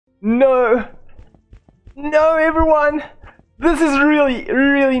No. No, everyone. This is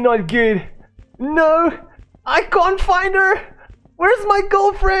really not good. No. I can't find her. Where's my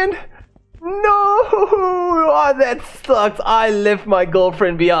girlfriend? No. Oh, that sucks. I left my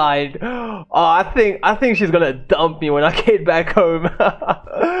girlfriend behind. Oh, I think she's gonna dump me when I get back home.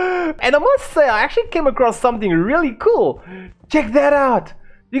 And I must say, I actually came across something really cool. Check that out.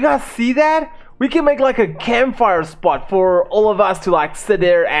 You guys see that? We can make like a campfire spot for all of us to like sit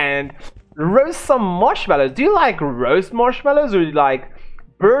there and roast some marshmallows. Do you like roast marshmallows, or do you like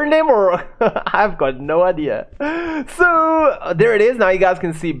burn them, or I've got no idea. So there it is. Now you guys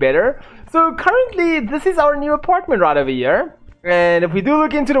can see better. So currently this is our new apartment right over here, and if we do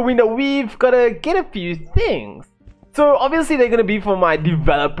look into the window, we've got to get a few things. So obviously they're gonna be for my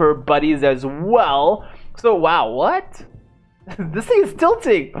developer buddies as well. So wow, what? This thing is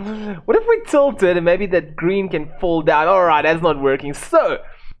tilting. What if we tilt it and maybe that green can fall down? Alright, that's not working. So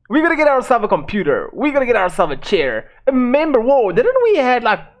we're gonna get ourselves a computer. We're gonna get ourselves a chair. A member. Whoa, didn't we had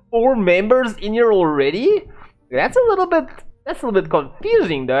like 4 members in here already? That's a little bit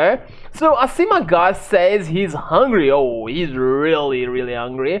confusing though. So I see my guy says he's hungry. Oh, he's really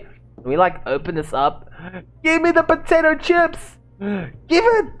hungry. Can we like open this up? Give me the potato chips. Give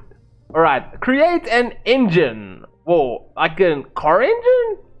it. Alright, create an engine. Whoa, like a car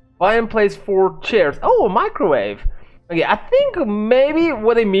engine? Buy and place 4 chairs. Oh, a microwave. Okay, I think maybe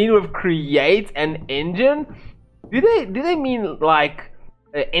what they mean with create an engine, do they mean like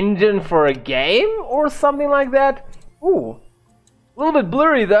an engine for a game or something like that? Ooh, a little bit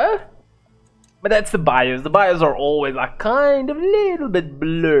blurry though. But that's the bios. The bios are always like kind of a little bit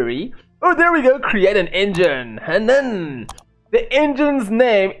blurry. Oh, there we go. Create an engine. And then the engine's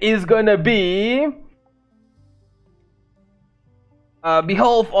name is gonna be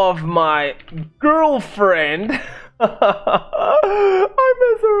behalf of my girlfriend. I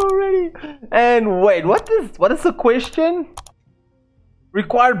miss her already. And wait, what is the question?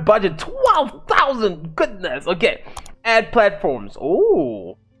 Required budget 12,000. Goodness. Okay, add platforms.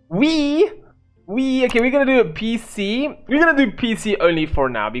 Oh, okay, we're gonna do a PC. We're gonna do PC only for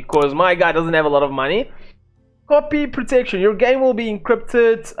now because my guy doesn't have a lot of money. Copy protection. Your game will be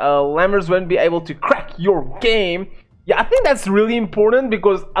encrypted. Lammers won't be able to crack your game. Yeah, I think that's really important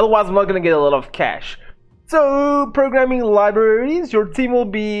because otherwise I'm not gonna get a lot of cash. So, programming libraries, your team will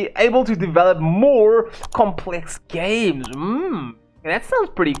be able to develop more complex games. That sounds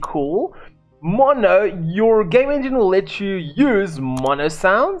pretty cool. Mono, your game engine will let you use mono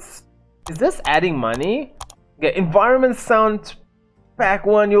sounds. Is this adding money? Okay, environment sound pack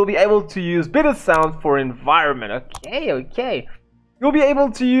 1, you'll be able to use better sounds for environment. Okay. You'll be able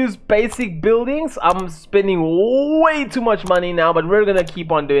to use basic buildings. I'm spending way too much money now, but we're gonna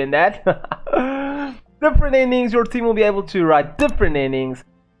keep on doing that. Different endings, your team will be able to write different endings.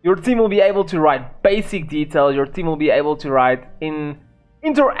 Your team will be able to write basic details. Your team will be able to write in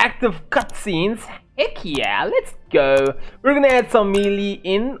interactive cutscenes. Heck yeah, let's go. We're gonna add some melee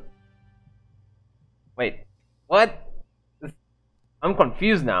in. Wait, what? I'm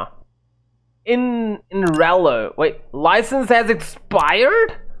confused now. In Rallo. Wait, license has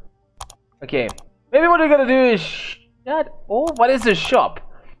expired? Okay, maybe what we're gonna do is shut. Oh, what is this shop?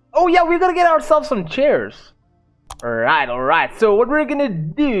 Oh yeah, we're gonna get ourselves some chairs. Alright. So what we're gonna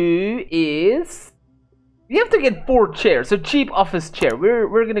do is we have to get 4 chairs. So cheap office chair.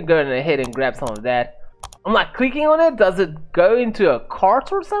 We're gonna go ahead and grab some of that. I'm like clicking on it. Does it go into a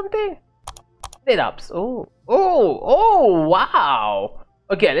cart or something? Setups. Oh wow.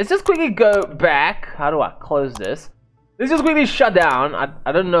 Okay, let's just quickly go back. How do I close this? Let's just quickly shut down.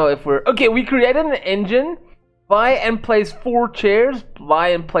 I don't know if we're okay. We created an engine. Buy and place 4 chairs. Buy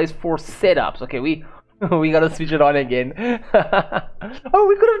and place 4 setups. Okay, we gotta switch it on again. Oh,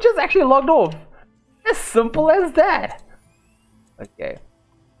 we could have just actually logged off. As simple as that. Okay.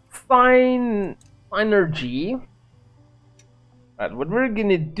 Synergy. Right, what we're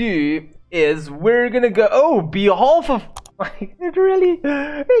gonna do is we're gonna go. Oh, behalf of. It really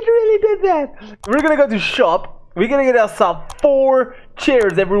did that. We're gonna go to shop. We're gonna get ourselves 4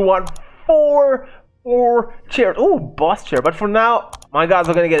 chairs, everyone. 4 chairs. Oh, boss chair. But for now, my guys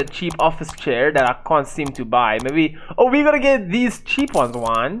are gonna get a cheap office chair that I can't seem to buy. Maybe. Oh, we're gonna get these cheap ones.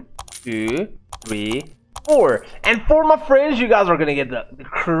 1, 2, 3, 4. And for my friends, you guys are gonna get the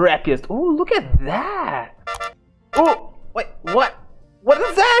crappiest. Oh, look at that. Oh, wait, what? What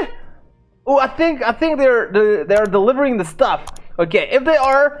is that? Oh, I think they're delivering the stuff. Okay, if they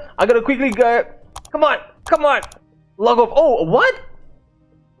are, I gotta quickly go. Come on. Log off. Oh, what?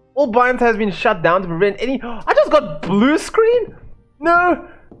 All binds has been shut down to prevent any. I just got blue screen. No,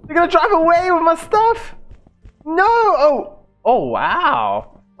 you're gonna drive away with my stuff. No. Oh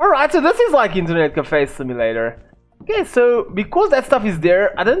wow. Alright, so this is like Internet Cafe Simulator. Okay, so because that stuff is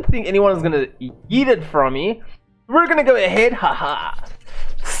there, I don't think anyone is gonna eat it from me. We're gonna go ahead, haha.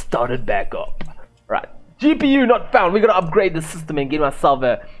 Start it back up. Right, GPU not found. We're gonna upgrade the system and get myself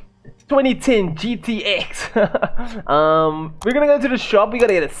a 2010 GTX. We're gonna go to the shop. We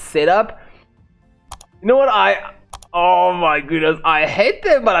gotta get it set up. You know what? Oh my goodness, I hate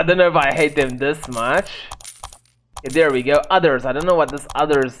them, but I don't know if I hate them this much. Okay, there we go. Others. I don't know what this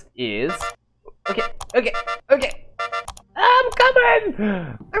others is. Okay. I'm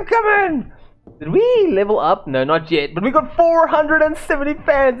coming. Did we level up? No, not yet. But we got 470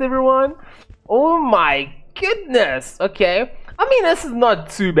 fans, everyone. Oh my goodness. Okay. I mean, this is not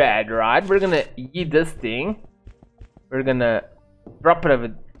too bad, right? We're gonna eat this thing. We're gonna drop it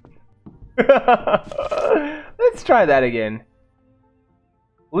over. Let's try that again.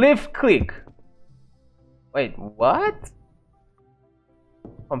 Left click. Wait, what?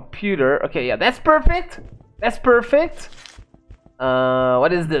 Computer. Okay, yeah, that's perfect. That's perfect.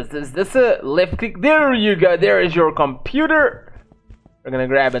 What is this? Is this a left click? There you go. There is your computer. We're gonna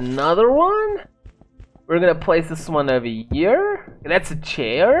grab another one. We're gonna place this one over here. That's a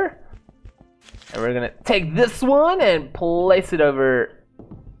chair. And we're gonna take this one and place it over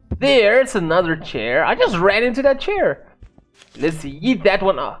there. It's another chair. I just ran into that chair. Let's eat that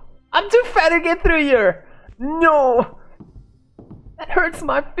one up. I'm too fat to get through here. No. That hurts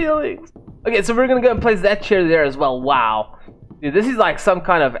my feelings. Okay, so we're gonna go and place that chair there as well. Wow. Dude, this is like some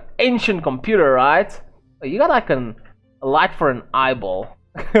kind of ancient computer, right? Oh, you got like a light for an eyeball.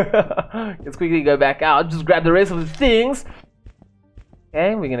 Let's quickly go back out. Just grab the rest of the things.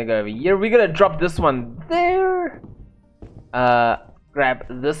 Okay, we're gonna go over here. We're gonna drop this one there. Grab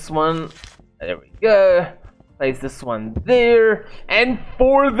this one. There we go. Place this one there. And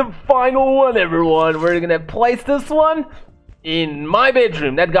for the final one, everyone, we're gonna place this one in my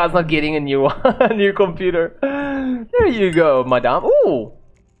bedroom. That guy's not getting a new a new computer. There you go, madam. Ooh.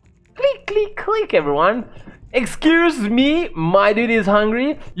 Click, click, click, everyone. Excuse me, my dude is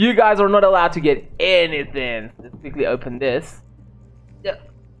hungry. You guys are not allowed to get anything. Let's quickly open this.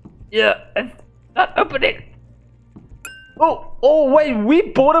 Yeah, it's not opening. Oh, wait, we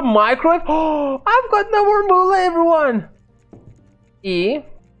bought a microwave? Oh, I've got no more moolah, everyone.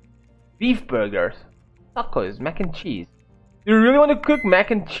 Beef burgers. Tacos, mac and cheese. Do you really want to cook mac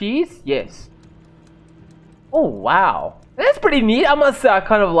and cheese? Yes. Oh, wow. That's pretty neat. I must say I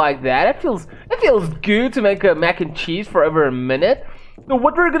kind of like that. It feels good to make a mac and cheese for over a minute. So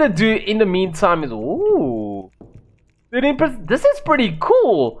what we're gonna do in the meantime is, ooh, this is pretty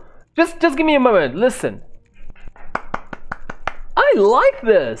cool. Just give me a moment. Listen. I like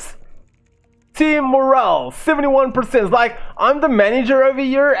this. Team morale 71%. Like, I'm the manager over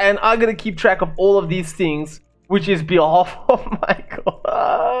here and I gotta keep track of all of these things, which is behalf of Michael.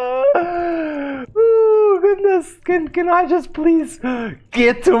 Oh goodness, can I just please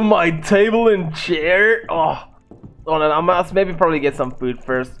get to my table and chair? Oh no, I must maybe probably get some food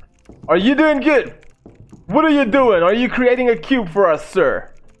first. Are you doing good? What are you doing? Are you creating a cube for us, sir?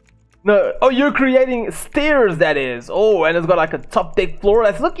 No, oh, you're creating stairs, that is. Oh, and it's got like a top deck floor.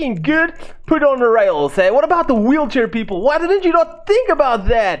 That's looking good. Put it on the rails, hey? What about the wheelchair people? Why didn't you not think about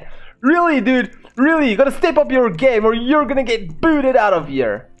that? Really, dude? Really? You gotta step up your game or you're gonna get booted out of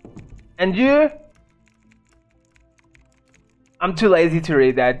here. And you? I'm too lazy to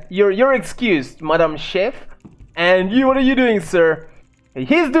read that. You're excused, Madam Chef. And you, what are you doing, sir?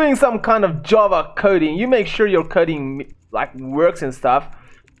 He's doing some kind of Java coding. You make sure your coding like works and stuff.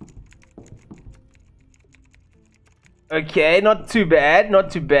 Okay, not too bad,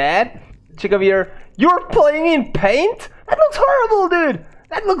 not too bad. Check over here. You're playing in paint? That looks horrible, dude.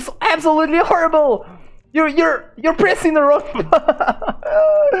 That looks absolutely horrible. You're pressing the wrong button.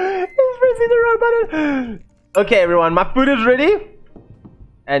 He's pressing the wrong button. Okay, everyone, my food is ready.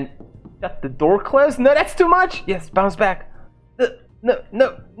 And got the door closed. No, that's too much. Yes, bounce back. No.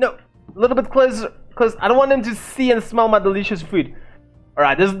 A little bit closer, because I don't want them to see and smell my delicious food. All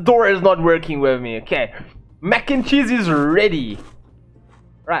right, this door is not working with me. Okay. Mac and cheese is ready.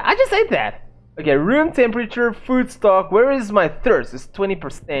 Right, I just ate that. Okay, room temperature, food stock. Where is my thirst? It's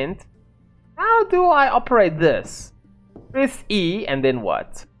 20%. How do I operate this? Press E and then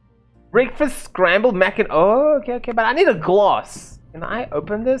what? Breakfast scrambled mac and... Oh, okay, but I need a glass. Can I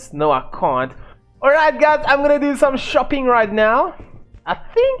open this? No, I can't. Alright, guys, I'm gonna do some shopping right now. I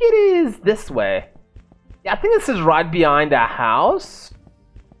think it is this way. Yeah, I think this is right behind our house.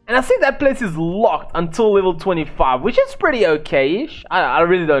 And I think that place is locked until level 25, which is pretty okay-ish. I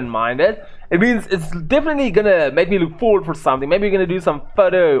really don't mind it. It means it's definitely gonna make me look forward for something. Maybe we're gonna do some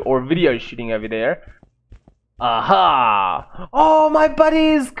photo or video shooting over there. Aha! Oh, my buddy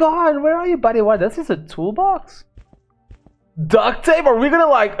is gone. Where are you, buddy? What? This is a toolbox? Duct tape? Are we gonna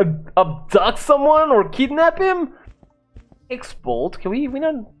like abduct someone or kidnap him? X-bolt? Can we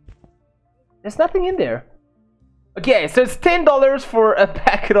don't... There's nothing in there. Okay, so it's $10 for a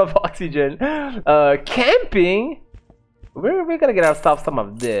packet of oxygen. Camping? We're gonna get ourselves some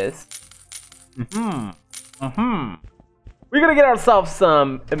of this. We're gonna get ourselves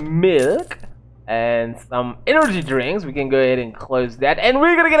some milk and some energy drinks. We can go ahead and close that. And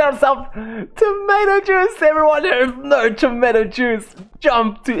we're gonna get ourselves tomato juice. Everyone, there's no tomato juice.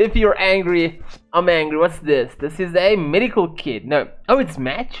 Jump to if you're angry. I'm angry. What's this? This is a medical kit. No. Oh, it's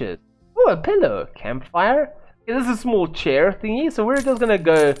matches. Oh, a pillow. Campfire. Okay, this is a small chair thingy. So we're just gonna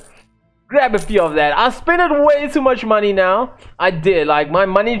go grab a few of that. I spent way too much money now. I did. Like my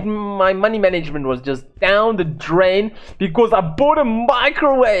money management was just down the drain because I bought a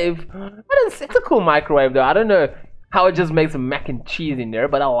microwave. It's a cool microwave though. I don't know how it just makes a mac and cheese in there,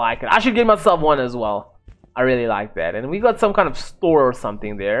 but I like it. I should get myself one as well. I really like that. And we got some kind of store or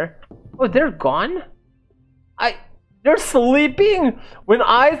something there. Oh, they're gone? They're sleeping? When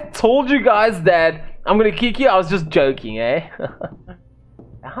I told you guys that I'm gonna kick you, I was just joking, eh?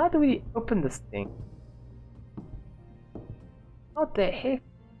 How do we open this thing? What the heck?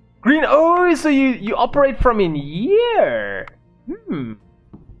 Green. Oh, so you operate from in here.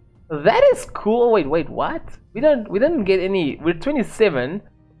 That is cool. Wait, what? We didn't get any. We're 27.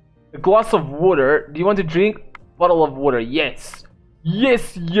 A glass of water. Do you want to drink? Bottle of water. Yes.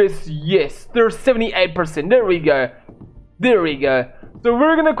 Yes. There's 78%. There we go. So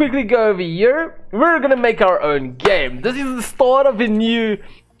we're gonna quickly go over here. We're gonna make our own game. This is the start of a new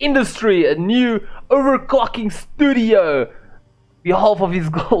industry, a new overclocking studio. On behalf of his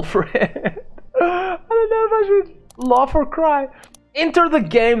girlfriend. I don't know if I should laugh or cry. Enter the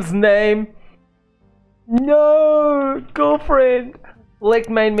game's name. No, girlfriend. Select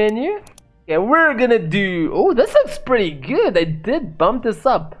main menu. Okay, we're gonna do. Oh, this looks pretty good. They did bump this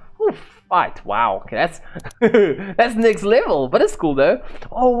up. Ooh, fight. Wow. Okay, that's that's next level, but it's cool though.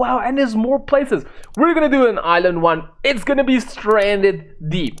 Oh wow, and there's more places. We're gonna do an island one. It's gonna be stranded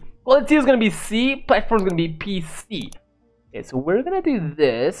deep. Quality is gonna be C. Platform is gonna be PC. Okay, so we're gonna do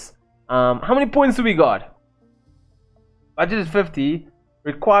this. How many points do we got? Budget is 50.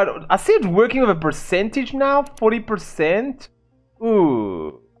 Required. I see it working with a percentage now. 40%.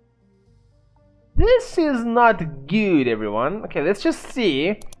 Ooh. This is not good, everyone. Okay, let's just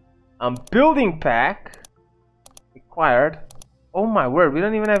see. Building pack. Required. Oh my word, we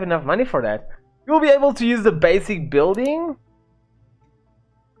don't even have enough money for that. You'll be able to use the basic building.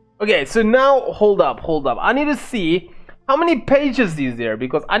 Okay, so now hold up. I need to see how many pages is there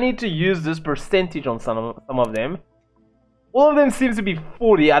because I need to use this percentage on some of them. All of them seems to be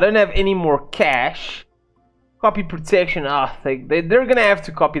 40. I don't have any more cash. Copy protection. They're gonna have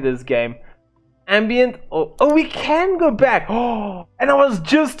to copy this game. Ambient. Oh, we can go back. Oh, and I was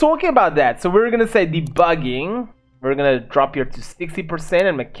just talking about that. So we're gonna say debugging. We're gonna drop here to 60%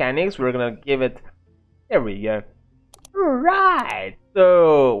 and mechanics. We're gonna give it. There we go. Right.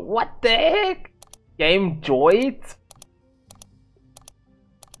 So what the heck? Game joy.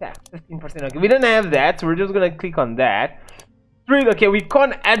 Yeah, 15%. Okay, we don't have that, so we're just gonna click on that. Okay, we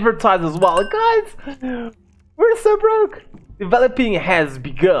can't advertise as well, guys. We're so broke. Developing has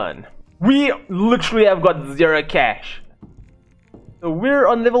begun. We literally have got 0 cash. So we're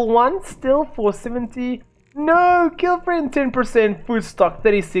on level 1 still for 70. No, girlfriend 10%, food stock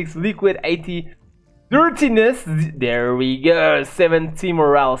 36, liquid 80, dirtiness. There we go. 70,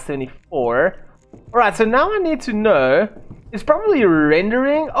 morale 74. Alright, so now I need to know. It's probably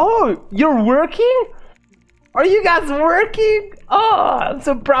rendering. Oh, you're working? Are you guys working? Oh, I'm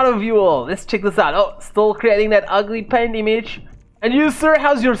so proud of you all. Let's check this out. Oh, still creating that ugly paint image. And you, sir,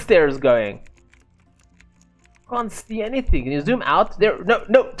 how's your stairs going? Can't see anything. Can you zoom out? There.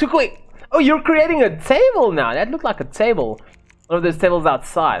 No, too quick. Oh, you're creating a table now. That looked like a table. One of those tables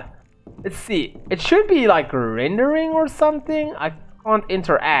outside. Let's see. It should be like rendering or something. I can't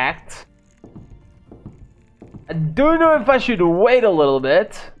interact. I don't know if I should wait a little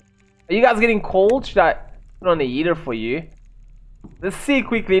bit. Are you guys getting cold? Should I put on the heater for you? Let's see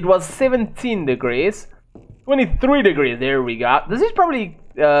quickly. It was 17 degrees. 23 degrees. There we go. This is probably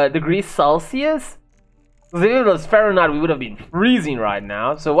degrees Celsius. Because if it was Fahrenheit, we would have been freezing right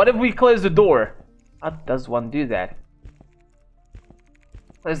now. So what if we close the door? How does one do that?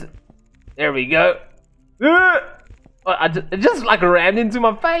 Close it. There we go. It just like rammed into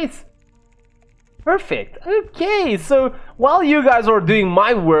my face. Perfect. Okay, so while you guys are doing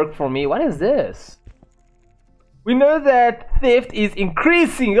my work for me, what is this? We know that theft is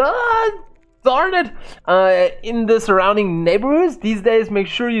increasing. darn it, in the surrounding neighborhoods these days. Make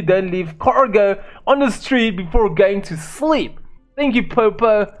sure you don't leave cargo on the street before going to sleep. Thank you,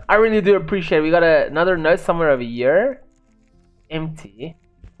 Popo. I really do appreciate it. We got another note somewhere over here. Empty.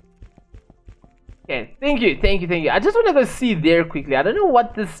 Okay, thank you. I just want to go see there quickly. I don't know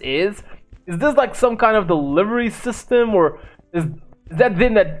what this is. Is this like some kind of delivery system, or is that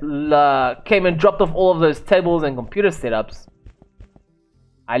thing that came and dropped off all of those tables and computer setups?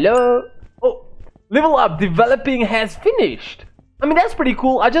 Hello? Oh, level up. Developing has finished. I mean, that's pretty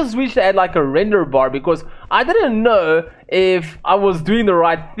cool. I just wish they had like a render bar because I didn't know if I was doing the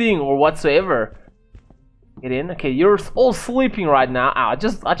right thing or whatsoever. Get in. Okay, you're all sleeping right now. Ow,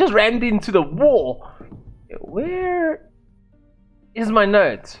 I just ran into the wall. Where is my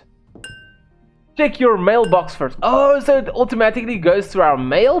note? Check your mailbox first. Oh, so it automatically goes to our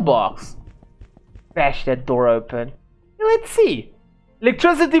mailbox. Bash that door open. Let's see.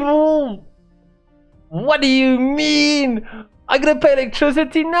 Electricity bill. What do you mean? I'm gonna pay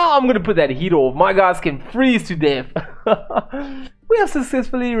electricity now? I'm gonna put that heat off. My guys can freeze to death. We have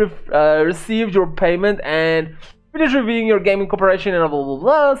successfully received your payment and finished reviewing your gaming corporation and blah blah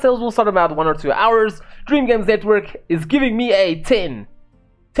blah. Sales will start in about 1 or 2 hours. Dream Games Network is giving me a 10.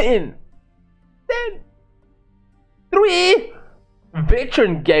 10. 3.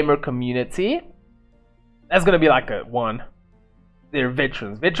 Veteran gamer community. That's gonna be like a 1. They're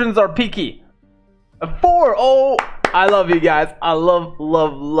veterans. Veterans are picky. A 4. Oh, I love you guys. I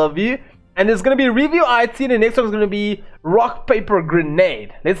love you. And there's gonna be review IT, and the next one's gonna be rock paper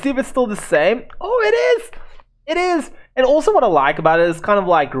grenade. Let's see if it's still the same. Oh, it is. It is. And also what I like about it is kind of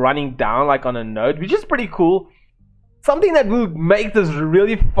like running down like on a node, which is pretty cool. Something that will make this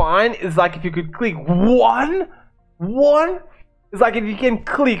really fun is like if you could click one. It's like if you can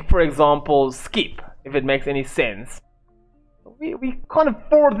click, for example, skip, if it makes any sense. We can't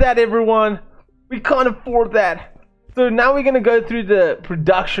afford that, everyone. We can't afford that. So now we're gonna go through the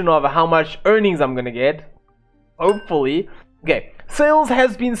production of how much earnings I'm gonna get. Hopefully. Okay, sales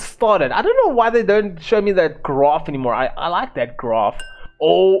has been started. I don't know why they don't show me that graph anymore. I like that graph.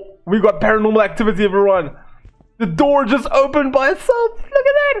 Oh, we got paranormal activity, everyone. The door just opened by itself. Look at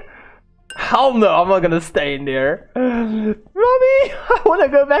that. Hell no, I'm not gonna stay in there. Mommy, I wanna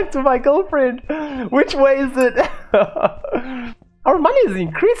go back to my girlfriend. Which way is it? Our money is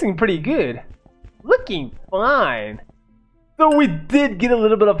increasing pretty good. Looking fine. So we did get a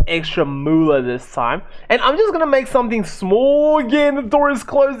little bit of extra moolah this time. And I'm just gonna make something small again. The door is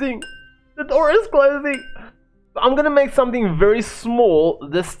closing. The door is closing. I'm gonna make something very small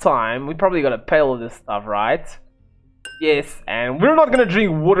this time. We probably gotta pay all this stuff, right? Yes, and we're not gonna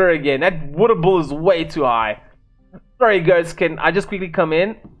drink water again. That water bill is way too high. Sorry guys, can I just quickly come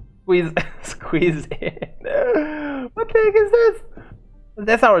in? Squeeze in. What the heck is this?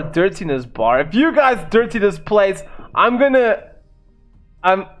 That's our dirtiness bar. If you guys dirty this place, I'm just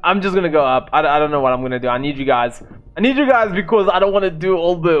gonna go up. I don't know what I'm gonna do. I need you guys because I don't want to do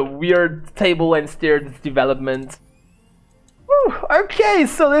all the weird table and stairs development. Whew, okay,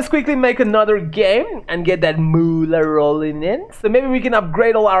 so let's quickly make another game and get that moolah rolling in. So maybe we can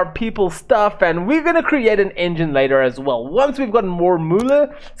upgrade all our people's stuff, and we're gonna create an engine later as well once we've gotten more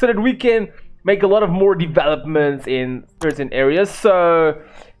moolah, so that we can make a lot of more developments in certain areas. So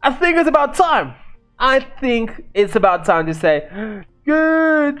I think it's about time. I think it's about time to say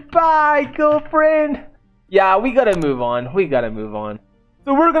goodbye, girlfriend. Yeah, we gotta move on.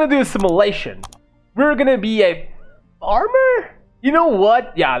 So we're gonna do a simulation. We're gonna be a farmer? You know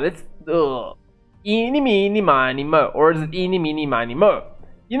what? Yeah, let's eeny, meeny, miny, mo. Or is it eeny, meeny, miny, mo?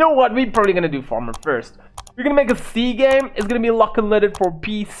 You know what? We're probably gonna do farmer first. We're gonna make a C game. It's gonna be lock and loaded for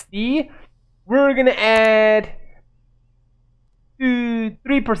PC. We're gonna add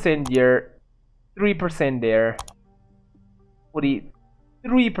 3% here, 3% there,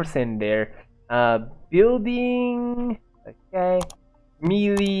 3% there. Building, okay,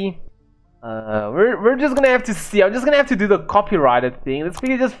 melee. We're just gonna have to see. I'm just gonna have to do the copyrighted thing. Let's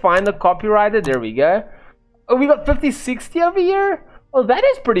quickly just find the copyrighted. There we go. Oh, we got 50/60 over here. Oh, that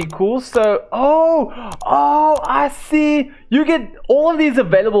is pretty cool. So, oh, I see. You get all of these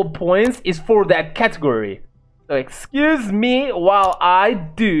available points is for that category. So, excuse me while I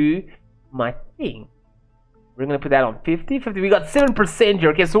do my thing. We're gonna put that on 50. We got 7%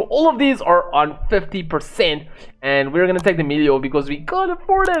 here. Okay, so all of these are on 50%, and we're gonna take the Melio because we can't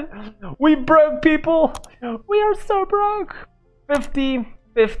afford it. We broke, people. We are so broke. 50,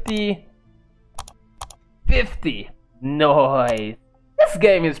 50, 50. Nice. This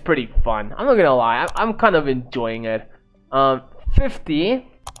game is pretty fun. I'm not gonna lie. I'm kind of enjoying it. 50.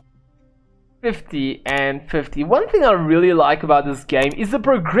 50 and 50. One thing I really like about this game is the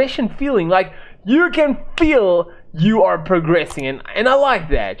progression feeling. Like, you can feel you are progressing, and I like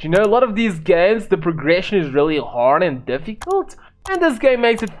that. You know, a lot of these games, the progression is really hard and difficult, and this game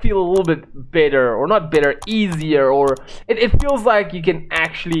makes it feel a little bit better, or not better, easier, or it feels like you can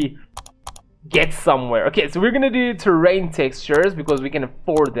actually get somewhere. Okay, so we're gonna do terrain textures because we can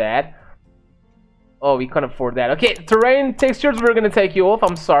afford that. Oh, we can't afford that. Okay, terrain textures, we're gonna take you off.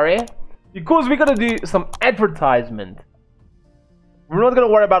 I'm sorry, because we gotta do some advertisement. We're not gonna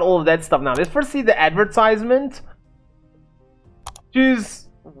worry about all of that stuff now. Let's first see the advertisement. Choose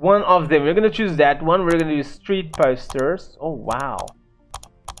one of them. We're gonna choose that one. We're gonna do street posters. Oh wow,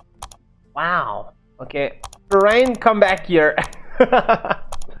 wow. Okay, terrain, come back here.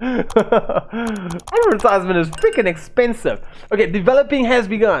 Advertisement is freaking expensive. Okay, developing has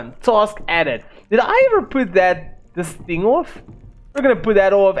begun. Task added. Did I ever put this thing off? We're gonna put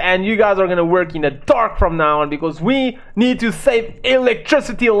that off, and you guys are gonna work in the dark from now on because we need to save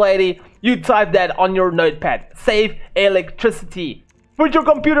electricity, lady. You type that on your notepad. Save electricity. Put your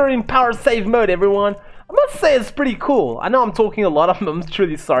computer in power save mode, everyone. I must say it's pretty cool. I know I'm talking a lot, I'm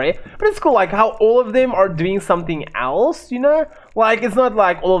truly sorry, but it's cool like how all of them are doing something else, you know? Like, it's not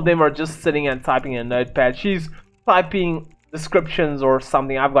like all of them are just sitting and typing in a notepad. She's typing descriptions or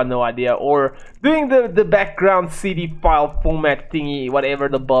something, I've got no idea, or doing the background CD file format thingy, whatever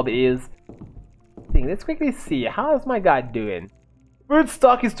the bob is. Let's quickly see, how is my guy doing? Food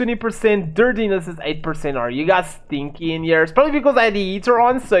stock is 20%, dirtiness is 8%. Are you guys stinky in here? It's probably because I had the heater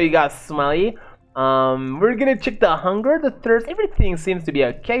on, so you guys smelly. We're gonna check the hunger, the thirst, everything seems to be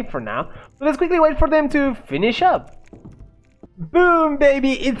okay for now. So let's quickly wait for them to finish up. Boom,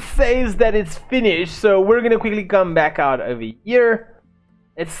 baby, it says that it's finished, so we're gonna quickly come back out over here.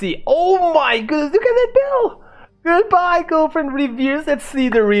 Let's see. Oh my goodness, look at that bell. Goodbye, girlfriend reviews. Let's see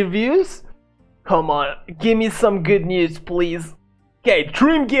the reviews. Come on, give me some good news, please. Okay,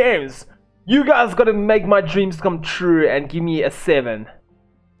 Dream Games. You guys gotta make my dreams come true and give me a 7.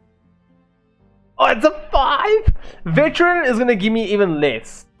 Oh, it's a 5. Veteran is gonna give me even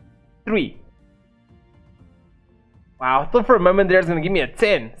less. 3. Wow, I thought for a moment there it's gonna give me a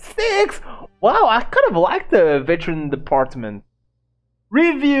 10. 6! Wow, I kind of like the veteran department.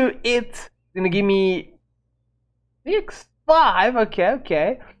 Review it. Gonna give me 6. 5,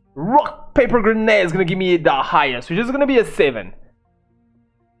 okay. Rock, paper, grenade is gonna give me the highest, which is gonna be a 7.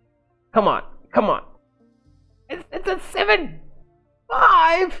 Come on. It's a 7.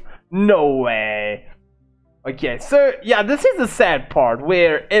 5. No way. Okay, so yeah, this is the sad part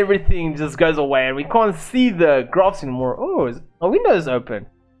where everything just goes away and we can't see the graphs anymore. Oh, a window is open.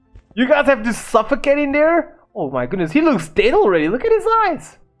 You guys have to suffocate in there? Oh my goodness, he looks dead already. Look at his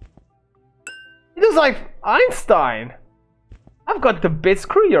eyes. He looks like Einstein. I've got the best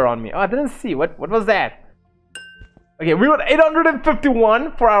crew here on me. Oh, I didn't see. What was that? Okay, we got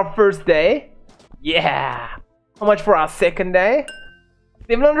 851 for our first day. Yeah. How much for our second day?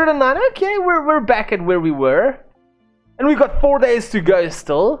 709. Okay, we're back at where we were. And we got 4 days to go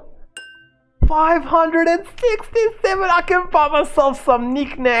still. 567. I can buy myself some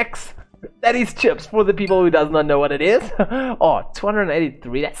knickknacks. That is chips for the people who does not know what it is. Oh,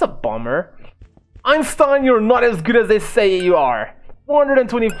 283. That's a bummer. Einstein, you're not as good as they say you are.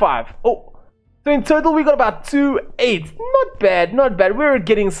 425. Oh. So in total we got about 2.8. Not bad. We're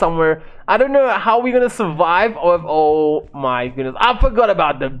getting somewhere. I don't know how we're gonna survive. Oh my goodness. I forgot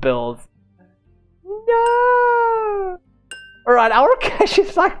about the bills. No. Alright, our cash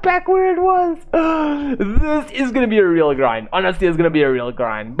is like back where it was. This is gonna be a real grind. Honestly, it's gonna be a real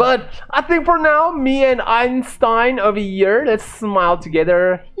grind. But I think for now, me and Einstein over here, let's smile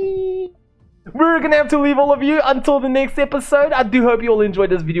together. We're gonna have to leave all of you until the next episode. I do hope you all enjoyed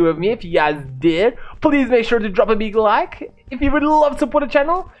this video with me. If you guys did, please make sure to drop a big like. If you would love to support the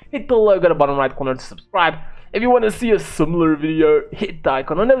channel, hit the logo at the bottom right corner to subscribe. If you want to see a similar video, hit the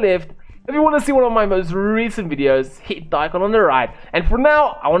icon on the left. If you want to see one of my most recent videos, hit the icon on the right. And for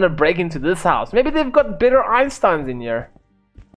now, I want to break into this house. Maybe they've got better Einsteins in here.